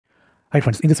Hi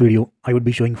friends, in this video I would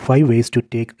be showing 5 ways to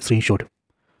take screenshot.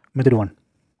 Method 1.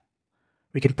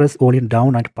 We can press volume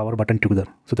down and power button together.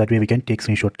 So that way we can take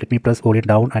screenshot. Let me press volume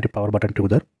down and power button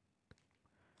together.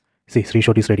 See,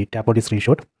 screenshot is ready. Tap on the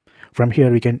screenshot. From here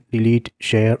we can delete,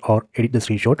 share or edit the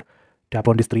screenshot. Tap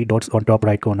on these 3 dots on top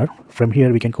right corner. From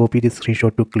here we can copy this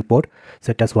screenshot to clipboard,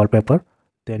 set as wallpaper.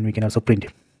 Then we can also print.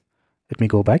 Let me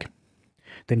go back.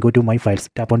 Then go to My Files.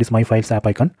 Tap on this My Files app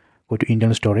icon. Go to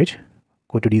internal storage.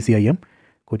 Go to DCIM.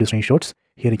 Go to screenshots.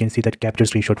 Here you can see that capture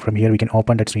screenshot. From here we can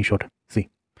open that screenshot. See.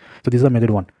 So this is a method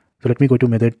 1. So let me go to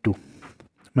method 2.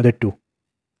 Method 2.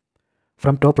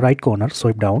 From top right corner,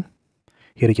 swipe down.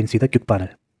 Here you can see the quick panel.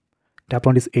 Tap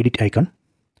on this edit icon.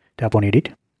 Tap on edit.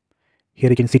 Here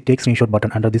you can see take screenshot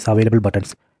button under this available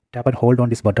buttons. Tap and hold on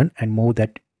this button and move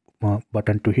that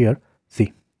button to here.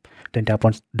 See. Then tap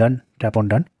on done. Tap on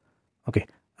done. Okay.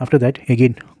 After that,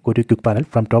 again go to quick panel.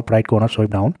 From top right corner,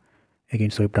 swipe down. Again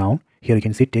swipe down. Here you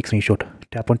can see take screenshot.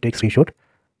 Tap on take screenshot.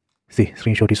 See,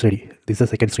 screenshot is ready. This is the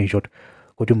second screenshot.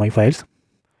 Go to My Files.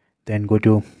 Then go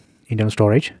to internal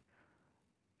storage.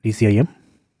 DCIM.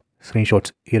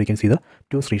 Screenshots. Here you can see the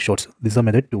 2 screenshots. This is a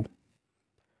method 2.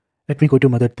 Let me go to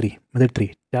method 3. Method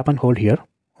 3. Tap and hold here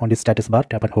on this status bar.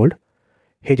 Tap and hold.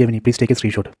 Hey Gemini, please take a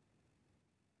screenshot.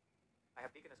 I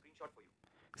have taken a screenshot for you.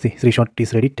 See, screenshot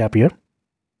is ready. Tap here.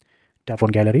 Tap on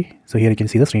gallery. So here you can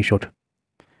see the screenshot.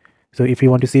 So if you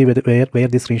want to see where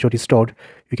this screenshot is stored,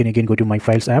 you can again go to My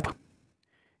Files app,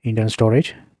 internal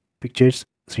storage, pictures,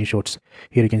 screenshots.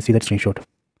 Here you can see that screenshot.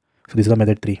 So this is the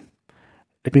method 3.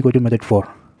 Let me go to method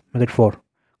 4. Method 4.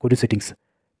 Go to settings.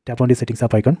 Tap on the settings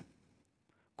app icon.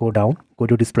 Go down. Go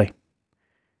to display.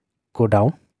 Go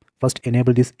down. First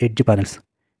enable these edge panels.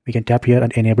 We can tap here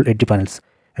and enable edge panels.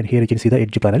 And here you can see the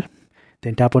edge panel.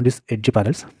 Then tap on this edge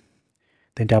panels.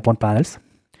 Then tap on panels.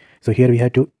 So here we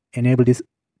have to enable this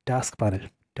task panel.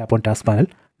 Tap on task panel.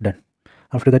 Done.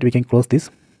 After that we can close this.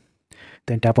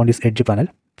 Then tap on this edge panel.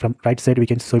 From right side we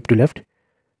can swipe to left.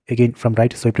 Again from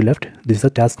right swipe to left. This is a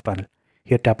task panel.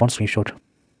 Here tap on screenshot.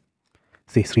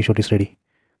 See, screenshot is ready.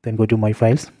 Then go to My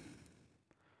Files,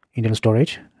 internal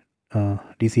storage,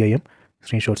 DCIM,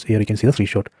 screenshots. Here you can see the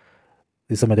screenshot.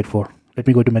 This is a method 4. Let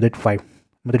me go to method 5.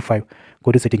 Method 5.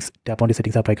 Go to settings. Tap on the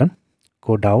settings app icon.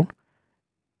 Go down.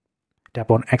 Tap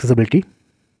on accessibility.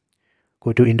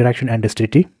 Go to interaction and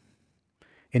dexterity.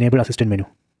 Enable assistant menu.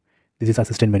 This is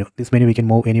assistant menu. This menu we can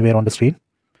move anywhere on the screen.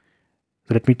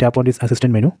 So let me tap on this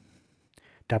assistant menu.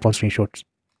 Tap on screenshots.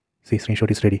 See,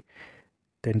 screenshot is ready.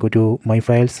 Then go to My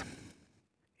Files,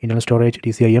 internal storage,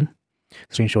 DCIM,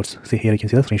 screenshots. See, here you can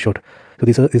see the screenshot.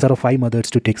 So these are 5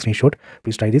 methods to take screenshot.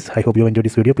 Please try this. I hope you enjoyed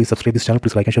this video. Please subscribe this channel.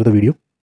 Please like and share the video.